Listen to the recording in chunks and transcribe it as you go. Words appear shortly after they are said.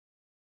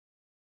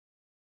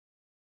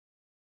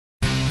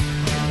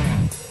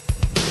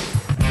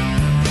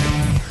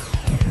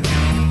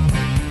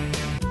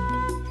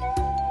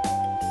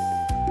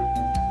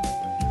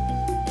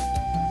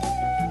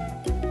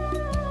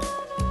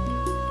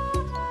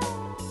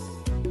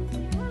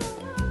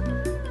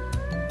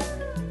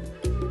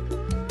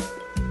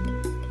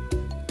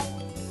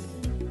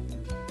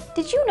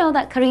Did you know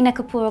that Kareena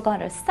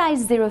got a size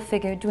 0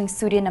 figure doing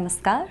Surya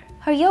Namaskar?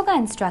 Her yoga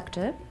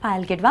instructor,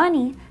 Payal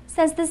Gidwani,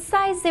 says this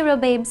size 0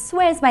 babe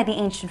swears by the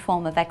ancient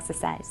form of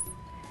exercise.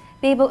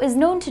 Bebo is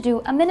known to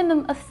do a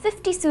minimum of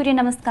 50 Surya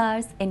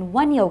Namaskars in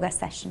one yoga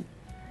session.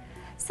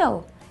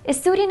 So, is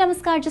Surya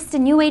Namaskar just a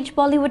new age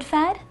Bollywood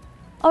fad?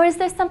 Or is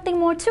there something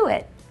more to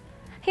it?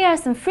 Here are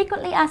some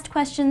frequently asked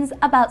questions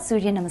about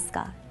Surya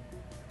Namaskar.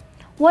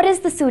 What is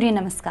the Surya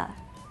Namaskar?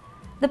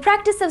 The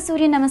practice of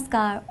Surya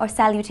Namaskar, or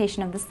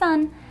salutation of the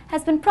sun,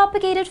 has been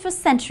propagated for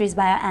centuries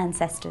by our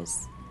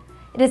ancestors.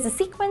 It is a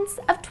sequence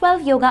of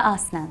 12 yoga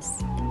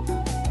asanas.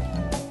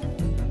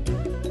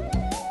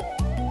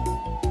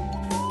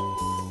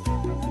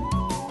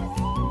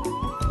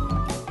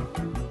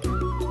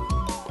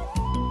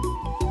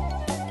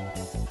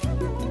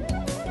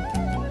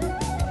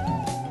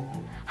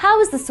 How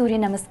is the Surya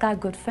Namaskar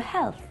good for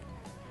health?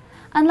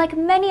 Unlike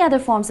many other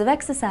forms of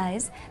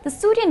exercise, the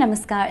Surya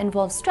Namaskar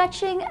involves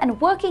stretching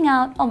and working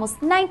out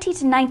almost 90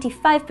 to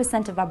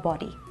 95% of our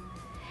body.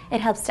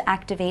 It helps to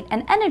activate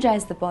and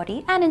energize the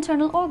body and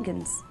internal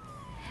organs.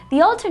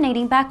 The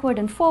alternating backward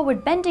and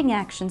forward bending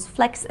actions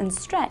flex and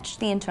stretch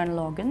the internal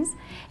organs,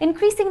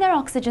 increasing their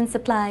oxygen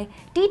supply,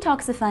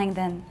 detoxifying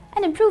them,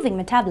 and improving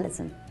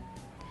metabolism.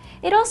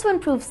 It also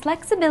improves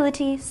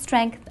flexibility,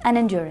 strength, and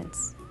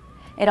endurance.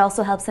 It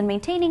also helps in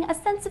maintaining a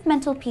sense of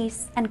mental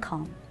peace and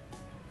calm.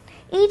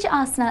 Each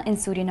asana in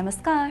Surya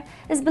Namaskar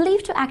is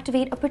believed to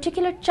activate a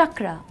particular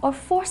chakra or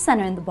force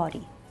center in the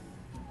body.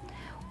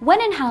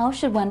 When and how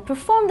should one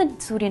perform the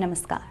Surya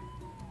Namaskar?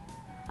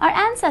 Our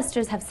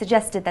ancestors have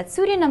suggested that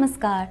Surya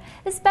Namaskar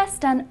is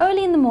best done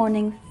early in the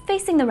morning,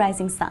 facing the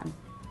rising sun.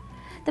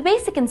 The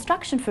basic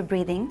instruction for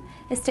breathing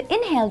is to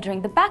inhale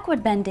during the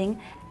backward bending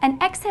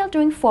and exhale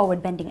during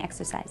forward bending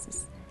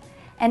exercises.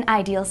 An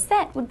ideal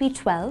set would be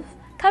 12,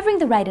 covering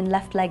the right and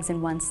left legs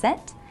in one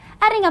set,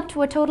 adding up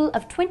to a total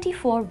of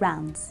 24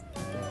 rounds.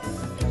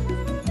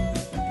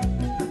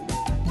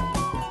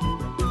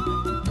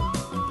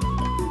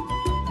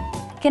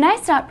 Can I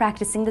start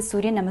practicing the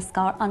Surya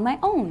Namaskar on my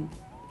own?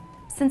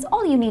 Since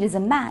all you need is a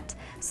mat,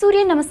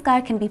 Surya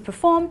Namaskar can be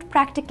performed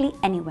practically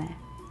anywhere.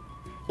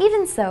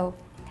 Even so,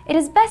 it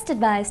is best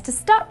advised to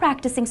start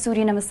practicing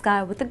Surya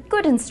Namaskar with a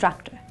good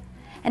instructor.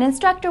 An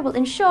instructor will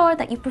ensure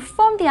that you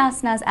perform the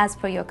asanas as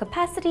per your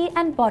capacity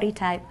and body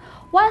type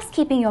whilst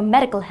keeping your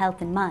medical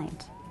health in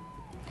mind.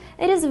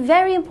 It is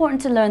very important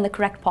to learn the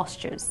correct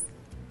postures.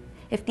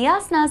 If the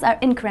asanas are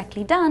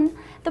incorrectly done,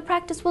 the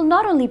practice will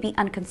not only be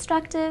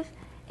unconstructive,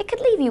 it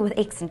could leave you with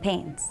aches and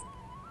pains.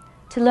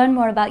 To learn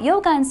more about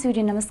yoga and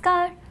Surya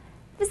Namaskar,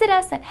 visit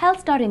us at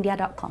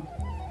TheHealthSite.com.